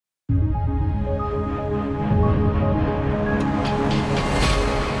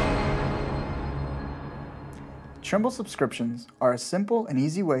Trimble subscriptions are a simple and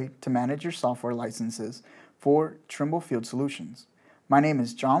easy way to manage your software licenses for Trimble Field Solutions. My name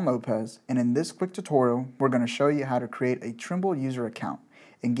is John Lopez, and in this quick tutorial, we're going to show you how to create a Trimble user account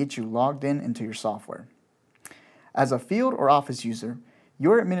and get you logged in into your software. As a field or office user,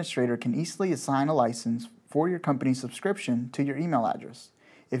 your administrator can easily assign a license for your company's subscription to your email address.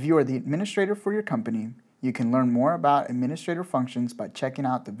 If you are the administrator for your company, you can learn more about administrator functions by checking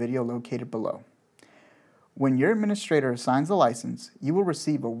out the video located below. When your administrator assigns a license, you will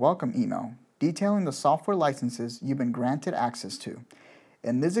receive a welcome email detailing the software licenses you've been granted access to.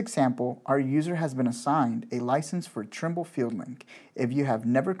 In this example, our user has been assigned a license for Trimble Field Link. If you have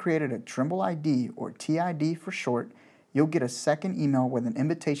never created a Trimble ID or TID for short, you'll get a second email with an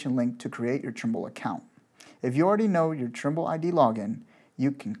invitation link to create your Trimble account. If you already know your Trimble ID login,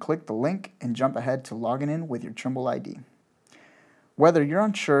 you can click the link and jump ahead to logging in with your Trimble ID. Whether you're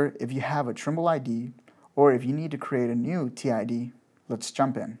unsure if you have a Trimble ID or if you need to create a new TID, let's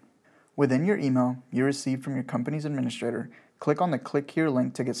jump in. Within your email you received from your company's administrator, click on the Click Here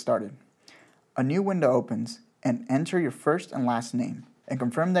link to get started. A new window opens, and enter your first and last name and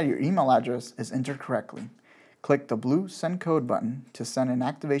confirm that your email address is entered correctly. Click the blue Send Code button to send an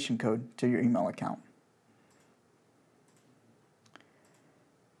activation code to your email account.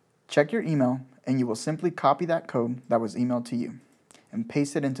 Check your email and you will simply copy that code that was emailed to you and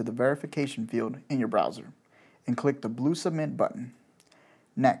paste it into the verification field in your browser and click the blue Submit button.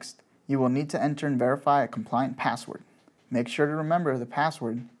 Next, you will need to enter and verify a compliant password. Make sure to remember the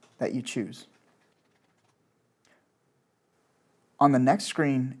password that you choose. On the next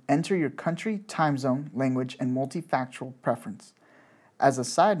screen, enter your country, time zone, language, and multifactorial preference. As a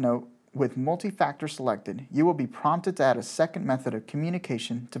side note, with multi-factor selected, you will be prompted to add a second method of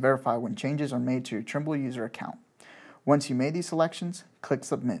communication to verify when changes are made to your Trimble user account. Once you made these selections, click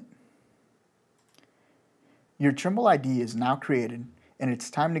Submit. Your Trimble ID is now created, and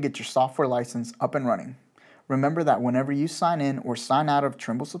it's time to get your software license up and running. Remember that whenever you sign in or sign out of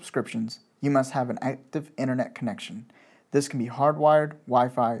Trimble subscriptions, you must have an active internet connection. This can be hardwired,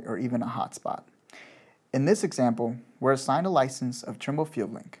 Wi-Fi, or even a hotspot. In this example, we're assigned a license of Trimble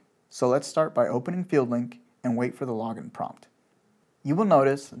Field Link. So let's start by opening Field Link and wait for the login prompt. You will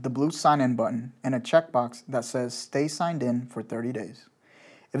notice the blue Sign In button and a checkbox that says Stay Signed In for 30 days.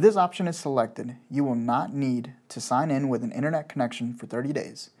 If this option is selected, you will not need to sign in with an internet connection for 30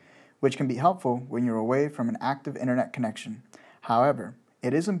 days, which can be helpful when you're away from an active internet connection. However,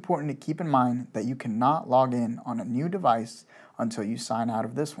 it is important to keep in mind that you cannot log in on a new device until you sign out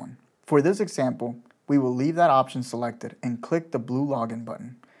of this one. For this example, we will leave that option selected and click the blue Login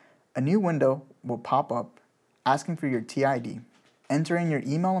button. A new window will pop up asking for your TID. Enter in your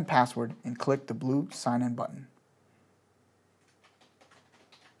email and password and click the blue Sign In button.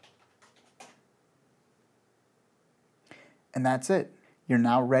 And that's it. You're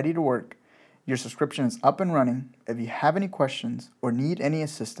now ready to work. Your subscription is up and running. If you have any questions or need any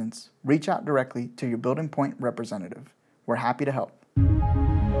assistance, reach out directly to your Building Point representative. We're happy to help.